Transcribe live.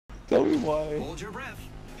Tell me why. Hold your breath.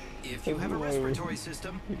 If you have a respiratory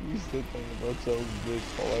system. You said that about your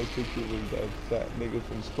bitch. All I pictured was that fat nigga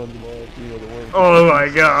from SpongeBob. You know the one. Oh my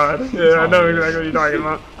god. Yeah, I know exactly what you're talking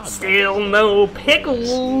about. Still no pickles.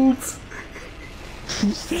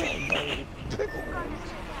 Still no pickles.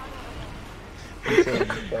 You said you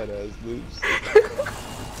fat ass lips.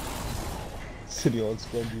 Sitting on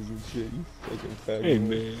sponges and shit. You fucking fat. Hey boy.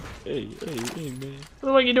 man. Hey man. What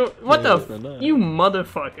the fuck you doing? What Yeah, the? it's not. You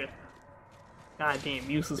motherfucker. Goddamn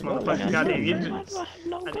useless motherfucker. Goddamn you just.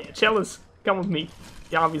 Goddamn Chalice, come with me.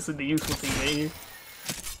 You're obviously the useful team right here.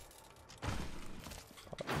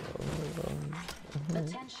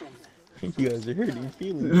 You guys are hurting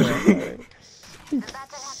feelings.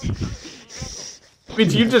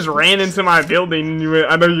 Bitch, you just ran into my building and you went,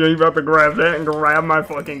 I know you ain't about to grab that and grab my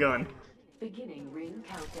fucking gun. Beginning ring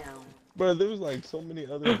countdown. Bro, there was like so many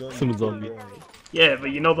other guns. Someone's on me. Yeah,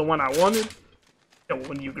 but you know the one I wanted? The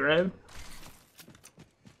one you grabbed?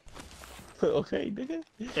 Okay, nigga.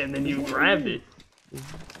 And then you grabbed it.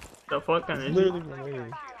 The fuck kind of Literally my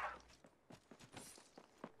way.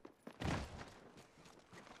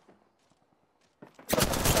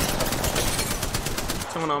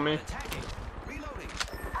 Someone on me.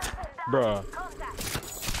 Bruh.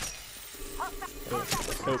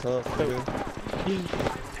 Tough,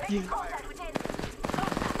 nigga.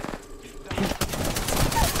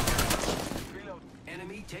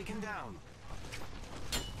 Enemy taken down.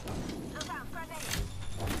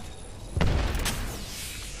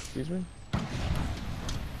 Excuse me?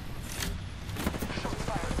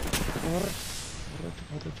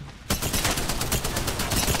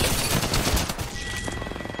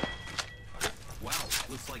 Wow,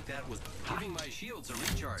 looks like that was giving my shields a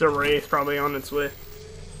recharge. It's a wraith probably on its way.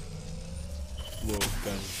 Whoa,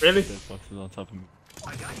 guys. Really? That box is on top of me.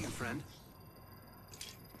 I got you, friend.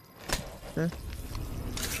 Huh?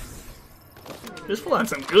 This fool had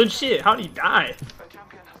some good shit. How'd he die?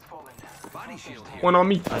 Body shield here. One on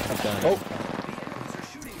me. I took down. Oh! The enemies are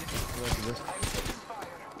shooting at me.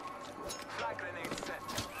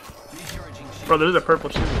 Recharging shield. Bro, there's a purple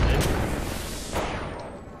shit.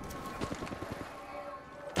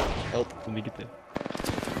 Help, let me get there.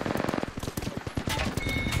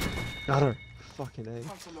 Got her. Fucking A.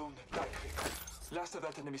 Once alone, die quick. Last of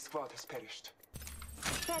that enemy squad has perished.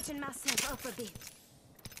 Patching myself up a bit.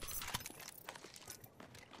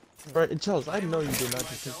 Bro, Charles, I know you did not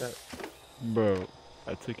just take that. Bro,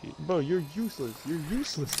 I took it. Bro, you're useless. You're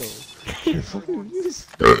useless though. You're fucking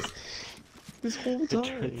useless. This whole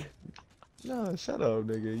time. Nah, shut up,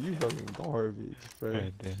 nigga. You fucking garbage, bro.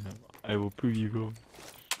 God damn. I will prove you wrong.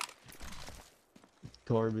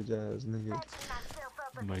 Garbage ass nigga.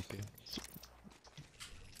 My God.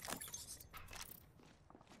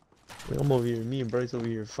 Wait, I'm over here. Me and Bryce over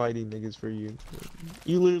here fighting niggas for you.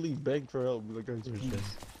 You literally begged for help. Like,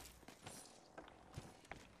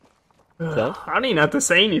 So? I don't even have to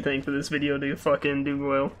say anything for this video to fucking do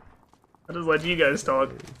well. I just let you guys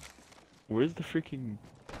talk. Where's the freaking...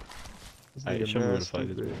 This Alright, nigga show me where mad to fight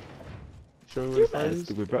it, stupid. bro. Show me where to fight That's is?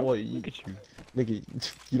 stupid, bro. What, you, Look at you.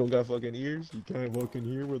 nigga, you don't got fucking ears? You can't walk in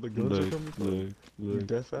here where the guns are Look, coming from? look, You look,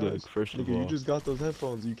 deaf ass? look, first of Nigga, all... you just got those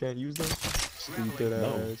headphones. You can't use them? Stupid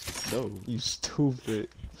No, ass. no. You stupid.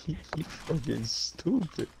 You fucking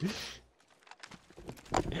stupid.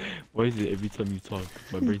 Why is it every time you talk,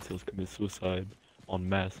 my brain cells commit suicide on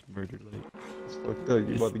mass murder? Like, It's fucked up.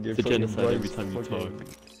 You about to get it's a fucking genocide every Bryce time you fucking- talk.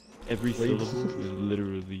 Every Ladies. syllable is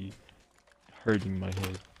literally hurting my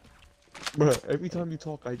head. Bruh, every time you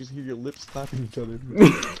talk, I just hear your lips slapping each other.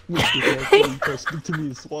 You can't speak to me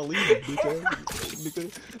in Swahili, bitch ass.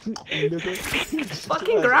 Nigga.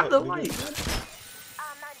 Fucking grab the Nigga. light.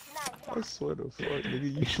 I swear to fuck,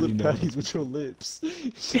 nigga, you Actually, flip no. patties with your lips.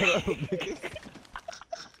 Shut up, nigga.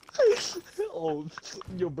 Oh,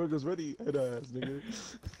 your burger's ready, head ass, nigga.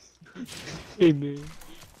 Hey man.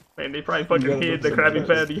 Man, they probably You fucking gotta hid look the Krabby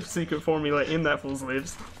sometimes. Patty secret formula in that fool's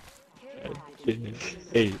lips. Hey man.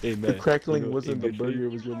 The crackling You know, wasn't the in good burger,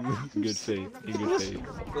 it faith- was your in lips. good faith. In good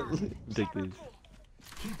faith. Take this.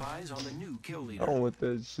 Keep eyes on the new kill I leader. don't want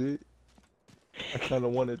that shit. I kinda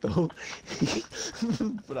want it though.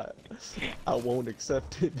 But I won't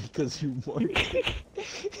accept it because you want it.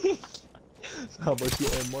 So how about you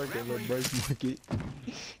unmark and let Bryce mark it?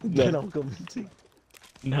 Then I'll come into.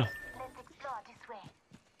 No.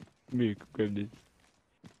 Me, go grab this.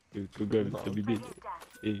 Go grab it. No. It'll be big.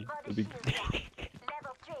 Hey, it'll be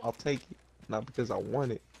I'll take it. Not because I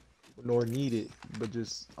want it, nor need it, but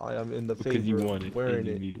just I am in the because favor you of want it wearing and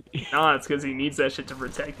you it. need it. Nah, it's because he needs that shit to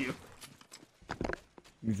protect you.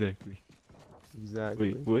 Exactly.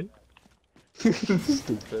 Exactly. Wait, what?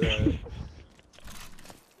 Stupid ass.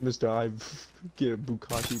 Mr. I get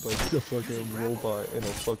bukkake by the fucking robot and a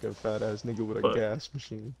fucking fat ass nigga with a Fuck. gas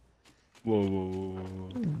machine. Whoa, whoa, whoa, whoa,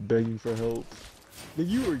 whoa. Begging for help. Nigga,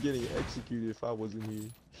 you were getting executed if I wasn't here.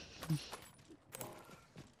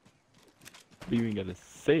 You ain't gotta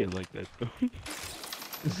say it like that though.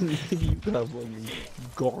 You got fucking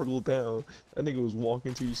gargled down. That nigga was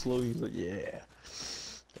walking to you slowly. He's like, yeah.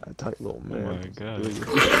 That tight little man. Oh my god.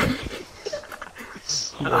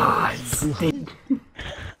 Ah, stink.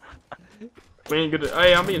 We ain't good.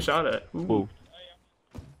 Hey, I'm being shot at. Ooh. Whoa.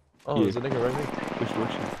 Oh, Yeah. there's a nigga right here. Which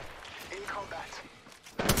direction? In combat.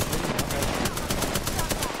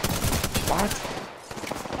 What?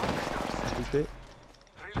 Is it?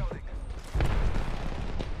 Reloading.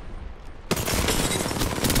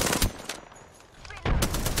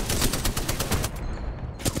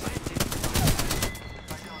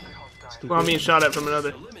 Well, I'm being shot at from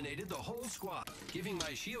another. Eliminated the whole squad, giving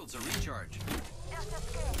my shields a recharge.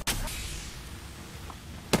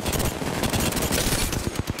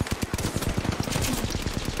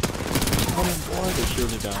 Oh my god, they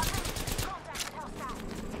shielded down.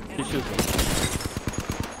 They shielded down.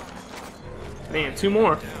 Man, 2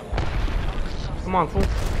 more. Come on, fool.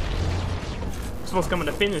 You're supposed to come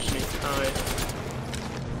to finish me. Oh, wait.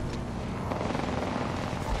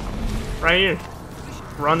 Right here.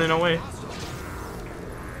 Running away.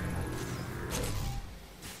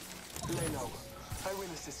 Lay low. I will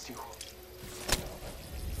assist you.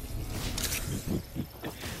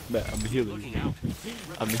 Man, I'm a healer.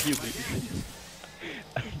 I'm a healer.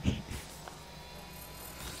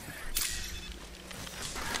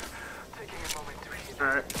 Taking a moment to heal.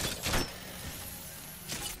 Alright.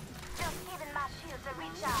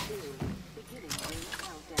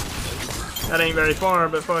 That ain't very far,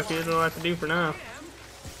 but fuck it, that's what I have to do for now.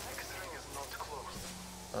 Next ring is not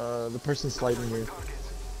close. The person's sliding here.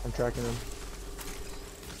 I'm tracking him.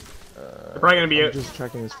 They're probably gonna be. I'm just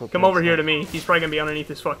tracking his footprints. Come over here to me. He's probably gonna be underneath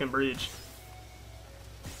this fucking bridge.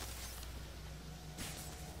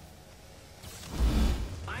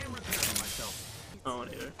 I am repairing myself. Oh,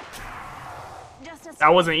 neither. Just a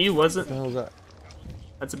That wasn't you, was it? What the hell is that?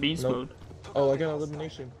 That's a beast Nope. mode. Oh, I got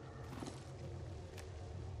elimination.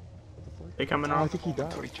 They coming Oh, I off. think he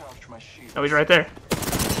died. Recharge my shield. Oh, he's right there.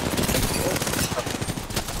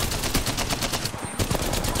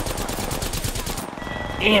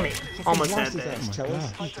 Damn it! Almost had Lost his that. ass,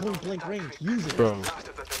 Chalice. He's point blank range. Use it. Bro, Last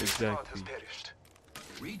of that enemy squad has exactly. perished.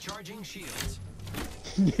 Recharging shields.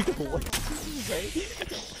 Nigga, what did you say?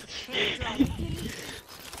 Recharging my shields.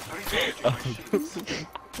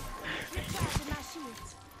 recharging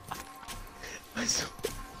my shields.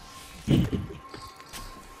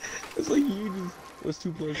 It's like you just. What's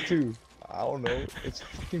 2 plus 2? I don't know. It's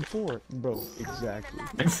fucking 4, bro. Exactly.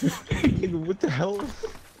 Nigga, what the hell?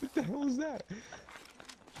 What the hell is that?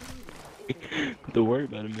 don't worry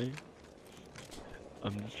about it, man.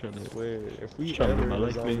 I'm just trying to. Wait, if we Trying to ever live my in a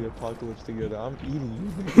life, zombie man. apocalypse together, I'm eating you,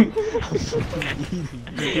 nigga. I'm fucking eating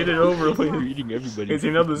you. Get it over You're with. eating everybody. Because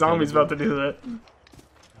you know the zombie's about to do that.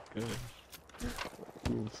 Good.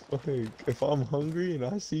 Ooh, fuck. If I'm hungry and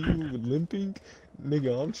I see you limping,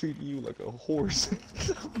 nigga, I'm treating you like a horse.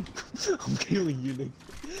 I'm killing you, nigga.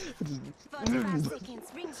 45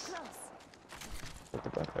 seconds. Rings close. What the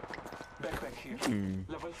backpack? Backpack here. Hmm.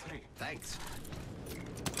 Level 3. Thanks.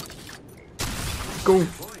 Go.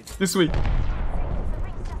 This way. The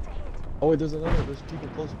ring's just ahead. Oh wait, there's another. There's people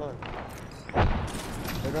close by.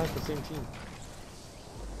 They're not the same team.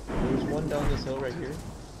 There's one down this hill right here,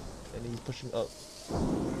 and he's pushing up.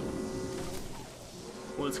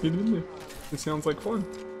 Let's get in there. It sounds like fun.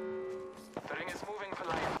 The ring is moving for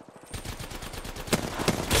life.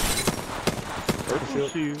 Purple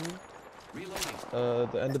shield.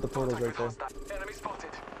 Reloading. The end of the portal's right there. Enemy spotted.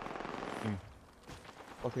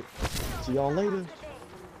 Okay. See y'all later.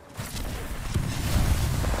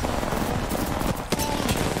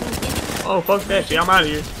 Oh, fuck that shit. I'm out of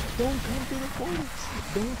here. Don't come to the portal.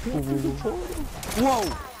 Don't come to the portal. Whoa.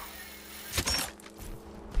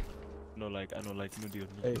 No, like, I know, like, no deal.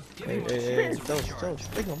 No Hey, deal. hey, Jones,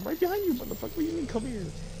 nigga, I'm right behind you, motherfucker. What do you mean, come here?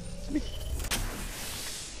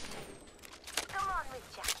 Come on,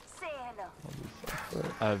 Richard. Say hello.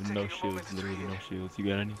 I have no shields, literally no shields. You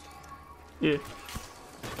got any? Yeah.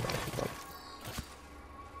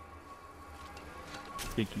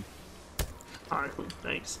 Thank you. Alright, cool.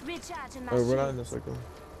 Thanks. Recharging my Oh, we're not in shields. the circle.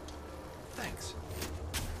 Thanks.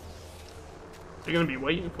 They're gonna be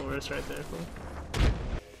waiting for us right there, fool.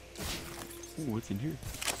 Ooh, what's in here?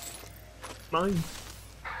 Mine.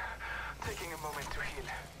 Taking a moment to heal.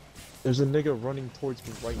 There's a nigga running towards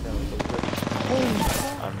me right now.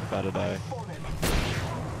 I'm about to die.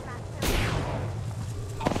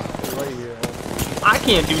 of here. I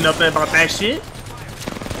can't do nothing about that shit.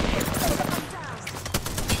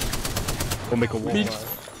 We'll make a wall.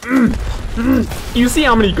 You see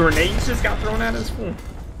how many grenades just got thrown at us? Fool?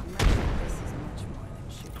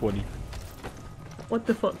 20. What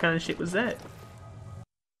the fuck kind of shit was that?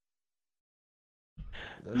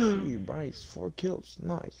 Let's see, Bryce, 4 kills.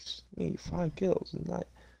 Nice. Me, 5 kills. Nice.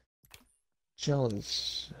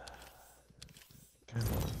 Challenge.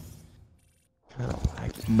 Kind of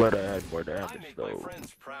like it. But I had more I damage make my though.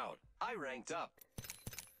 friends proud. I ranked up.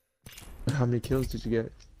 How many kills did you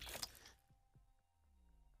get?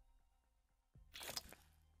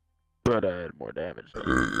 But I had more damage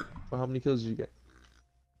though. Well, how many kills did you get?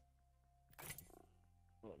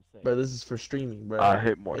 Bro, this is for streaming, bro. I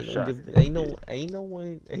hit more Ain't no shots. diff- ain't no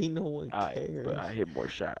one cares. But I hit more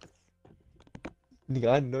shots.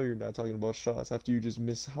 Nigga, I know you're not talking about shots after you just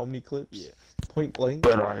missed how many clips? Yeah. Point blank?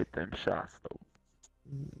 But I hit them shots though.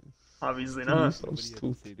 Obviously You not. so Somebody had to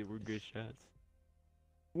stupid. say they were good shots.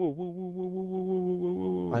 Whoa, whoa, whoa, whoa, whoa, whoa, whoa,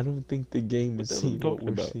 whoa, whoa. I don't think the game What is the hell seeing you what talking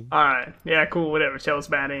we're about? seeing. Alright, yeah, cool, whatever. Chell's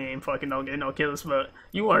bad aim, fucking don't get no kills, but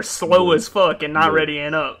you are slow as fuck and not Yeah.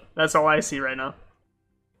 readying up. That's all I see right now.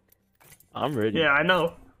 I'm ready. Yeah, I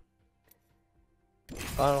know. I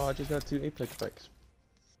don't know, I just got 2 Apex packs.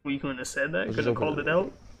 We couldn't have said that, Let's could just have open called it. it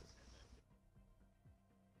out.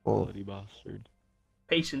 Well, Bloody bastard.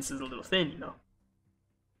 Patience is a little thin, you know.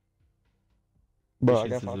 bro, I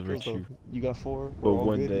Patience got is a 5 kills though. virtue. You got 4. But We're all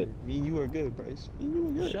one good that- here. Me and you are good, Bryce. Me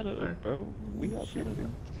and you are good. Shut up, bro. We got Shut up.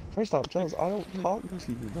 First off, Charles, I don't talk to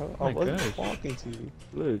you, bro. I My wasn't gosh. talking to you.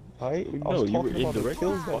 Look, Alright? I no, was you were talking about the indirectly.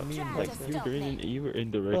 kills that me and Like Bryce you were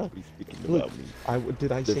indirectly speaking Look, about me.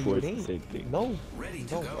 did I say Therefore, your it's the name? same thing. No, Ready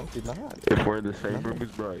to no, go. I did not. If we're in the same No. room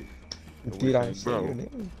as Bryce, and Did we're I saying, say bro, your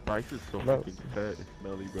name? Bryce is so Bro. fucking fat and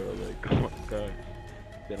smelly, bro. Like, oh my god.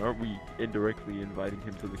 Then aren't we indirectly inviting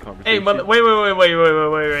him to the conversation? Hey, but wait.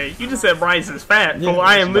 You just said Bryce is fat. Yeah, Well,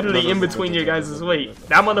 I am no, literally no, no, in no, between no, your no, guys' no, no, weight. no, no,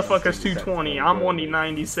 That no, no, motherfucker's no, 220, no, I'm bro,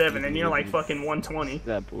 197, and you're like this is- fucking 120.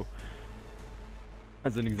 Example.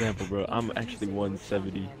 As an example, bro, I'm actually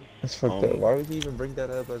 170. That's fucked up. Why would you even bring that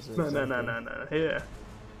up as a No. Yeah.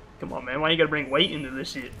 Come on, man. Why you gotta bring weight into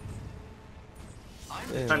this shit?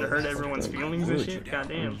 Yeah, Trying to hurt that's everyone's fucked up. feelings and Good. shit?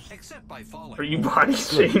 Goddamn. Except by falling. Are you body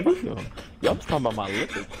shaming? Yo, I'm just talking about my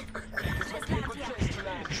lips.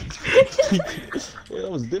 Yeah,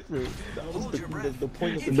 that was different. That was Hold your breath. the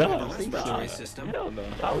point of the No, conversation. Respiratory system. Hell no.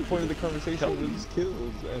 The point of the conversation was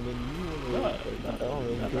kills, and then you were like, I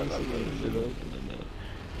don't know, bring some other shit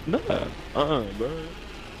up. Bro.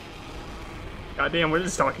 Goddamn, we're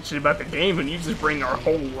just talking shit about the game, and you just bring our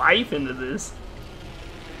whole life into this.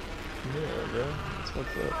 Yeah, bro. That's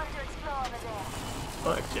fucked up. Want to explore over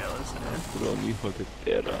there? Fuck jealous, man. Put on me fucking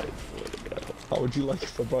dead eyes. Swear to God. How would you like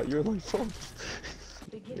if I brought your life home?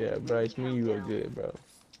 Yeah, Bryce, me and you are good, bro.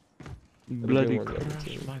 Bloody one, the other crash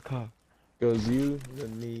team. my car. Goes you,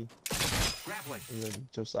 then me, Grappling. and then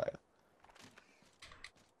Josiah.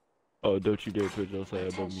 Oh, don't you dare put Josiah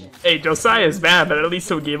above me. Hey, Josiah's bad, but at least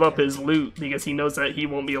he'll give up his loot because he knows that he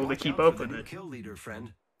won't be able to Watch keep out up for the with new it. kill leader,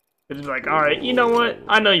 friend. But he's like, alright, you know what?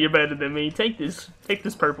 I know you're better than me. Take this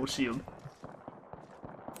purple shield.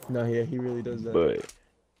 No, yeah, he really does that. But,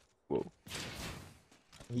 whoa.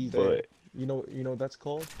 He's but- there. You know what that's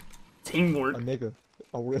called? Teamwork. A nigga.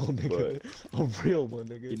 A real nigga. A real one,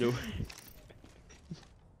 nigga. You know,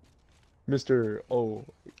 Mr. Oh,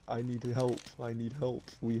 I need help. I need help.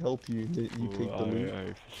 We help you. And then you take the loot.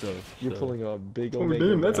 alright, for sure. for You're sure. pulling a big Oh, omega.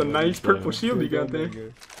 damn, that's a bro. nice purple shield you Big got there.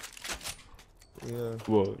 omega. Yeah,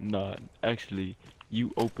 Well, nah, actually,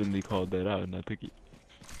 you openly called that out and I took it.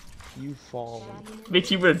 you fall. Bitch,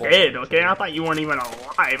 you were dead, okay? I thought you weren't even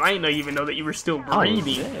alive. I didn't even know that you were still was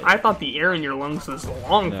breathing. dead. I thought the air in your lungs was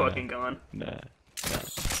long Nah. fucking gone. Nah.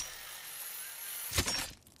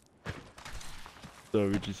 So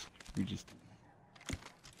we just,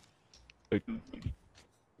 like, we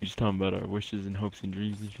just talking about our wishes and hopes and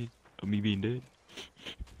dreams and shit of me being dead.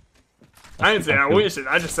 I didn't say I feel- wish it,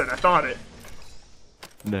 I just said I thought it.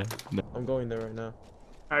 Nah. I'm going there right now.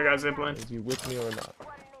 I got zipline. Is you with me or not? 1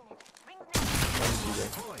 minute. Ring the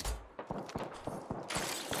Deployed.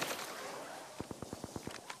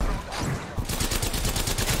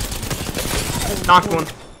 Knocked one.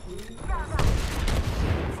 Fire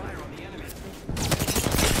on the enemy.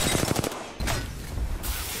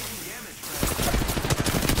 Damage, friend.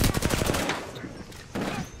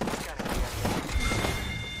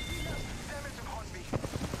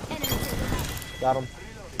 enemy to the left. Got him.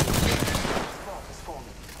 Squad is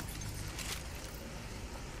forming.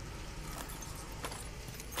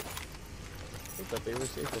 I thought they were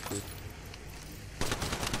safe up here.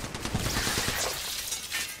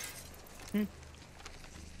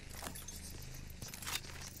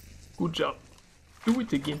 Good job. Do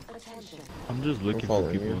it again. Attention. I'm just looking for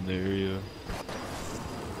following people you. in the area.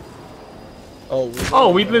 Oh,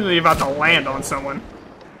 we literally about to land on someone.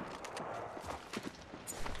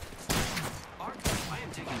 Arc, I am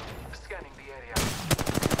taking. Scanning the area.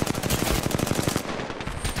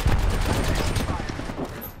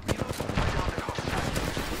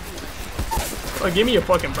 Oh, give me a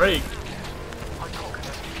fucking break.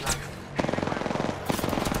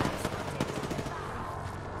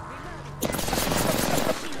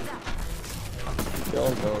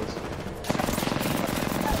 Y'all knows.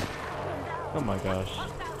 Oh my gosh.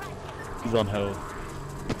 He's on health.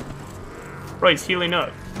 Bro, he's healing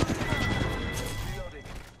up. Reloading.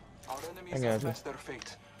 Our enemies I got have you. met their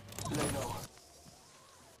fate. Lay low.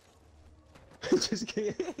 Just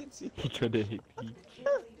kidding. He tried to hit me.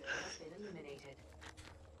 Kill leader has been eliminated.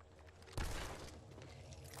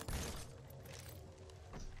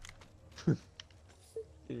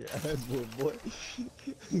 Yeah, ass boy, boy.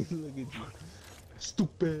 Look at you.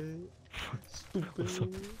 Stupid. Stupid. Going.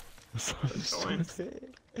 Stupid.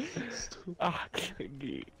 Stupid. Ah,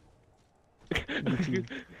 okay. What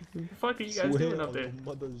the fuck are you guys doing up there?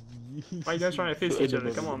 Why are you guys trying to fist each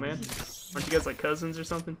other? Come on, man. Aren't you guys like cousins or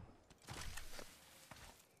something?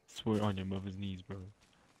 Swear on your mother's knees, bro.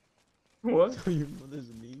 What? On your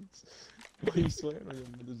mother's knees? Why are you swearing on your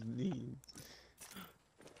mother's knees?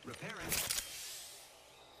 Repairing.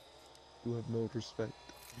 You have no respect.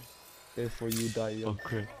 Therefore you die young. Oh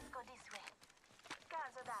crap. Let's go this way.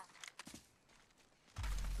 Cancel that.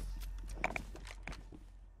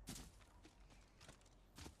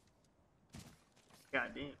 God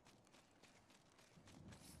damn.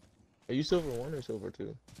 Are you silver 1 or silver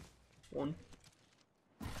 2? One.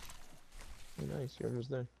 Oh, nice, you're almost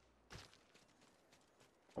there.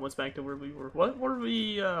 Almost back to where we were. What were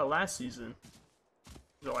we last season?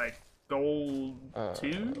 Was it like gold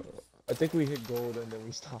 2? I think we hit gold and then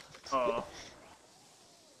we stopped. Oh.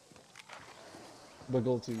 But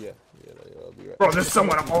gold 2, yeah. Yeah, I'll be right. Bro, there's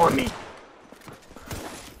someone on me.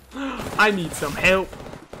 I need some help.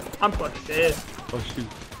 I'm fucking dead. Oh shoot.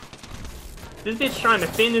 This bitch trying to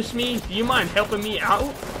finish me. Do you mind helping me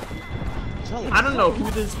out? I don't know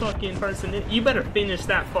who this fucking person is. You better finish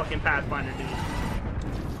that fucking Pathfinder, dude.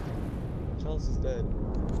 Charles is dead.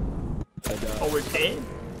 Oh, we're dead?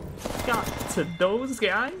 Got to those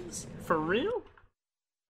guys? For real?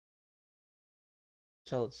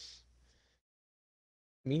 Charles.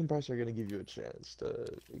 Me and Bryce are gonna give you a chance to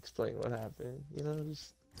explain what happened. You know,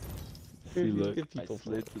 just See, give look, people I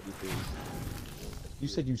slid to the thing. You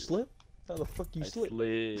said you slipped? How the fuck you I slipped?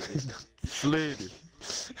 slid. Slid.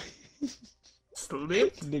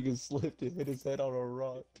 Slip? Nigga slipped and hit his head on a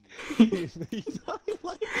rock. He died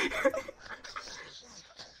like that.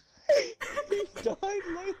 He died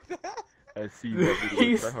like that. I see that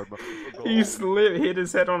video. Try hard, He slipped, hit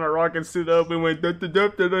his head on a rock and stood up and went da da da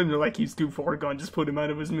da da, and you're like, he's too far gone, just put him out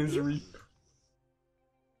of his misery.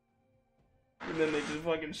 And then they just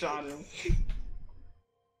fucking shot him.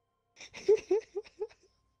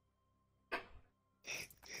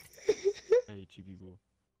 Hey, cheap people.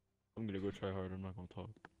 I'm gonna go try hard. I'm not gonna talk.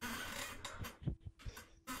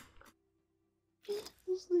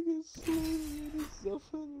 This nigga slammed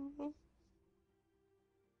himself on the rock.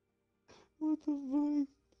 What the fuck?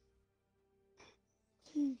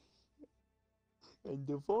 And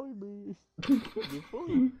define me.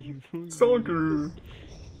 Define me. Soccer!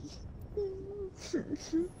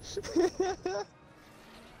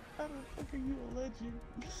 How the fuck are you a legend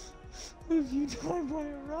if you die by a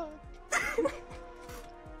rock?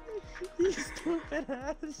 You stupid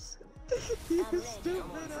ass. You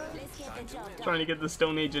stupid ass. Let's get the job done. Trying to get the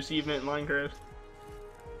Stone Age achievement in Minecraft.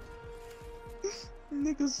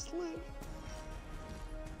 Nigga slip.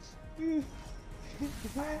 We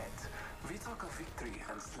talk of victory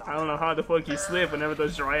and slaughter. I don't know how the fuck you slip whenever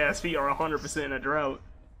those dry ass feet are 100% in a drought.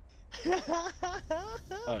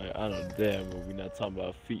 Alright, I don't damn, but we're not talking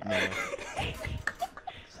about feet now.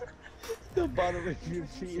 The bottom of your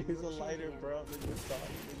feet is a lighter brown than your top,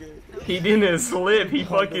 nigga. He didn't slip, he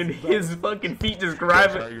fucking, his fucking feet just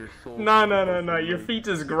grabbed. No, no, no, no, your feet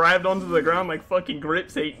just grabbed onto the ground like fucking grip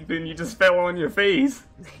tape, then you just fell on your face.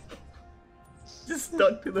 Just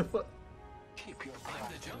stuck to the fuck. Keep your I'm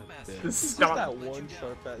pride. the jump master. Just It's just stop. that one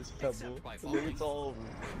sharp ass pebble. I mean, it's all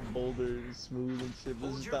boulders, smooth and shit. This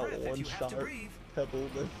Hold is your that breath if one you have to sharp breathe. pebble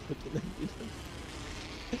that fucking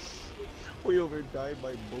we over died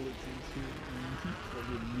by bullets and shit.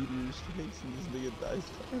 Fucking meteor strikes and this nigga dies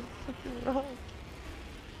by a fucking rock.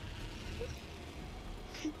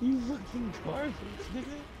 You fucking garbage,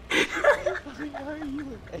 nigga. Why are you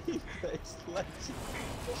an Apex Legend?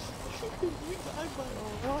 You died by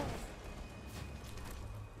a rock.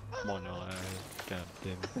 Come on, y'all. God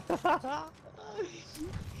damn it.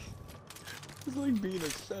 It's like being a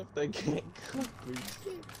chef that can't cook for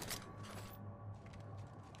shit.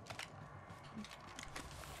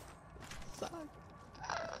 Suck.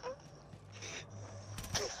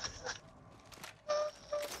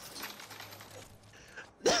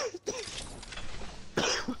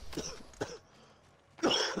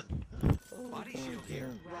 Body shield here.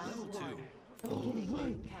 Level 2. Beginning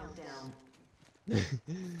ring countdown.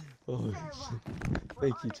 Oh, So,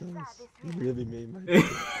 thank you, what is Thomas. that You this really made my day.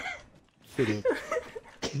 Sit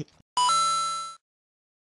up.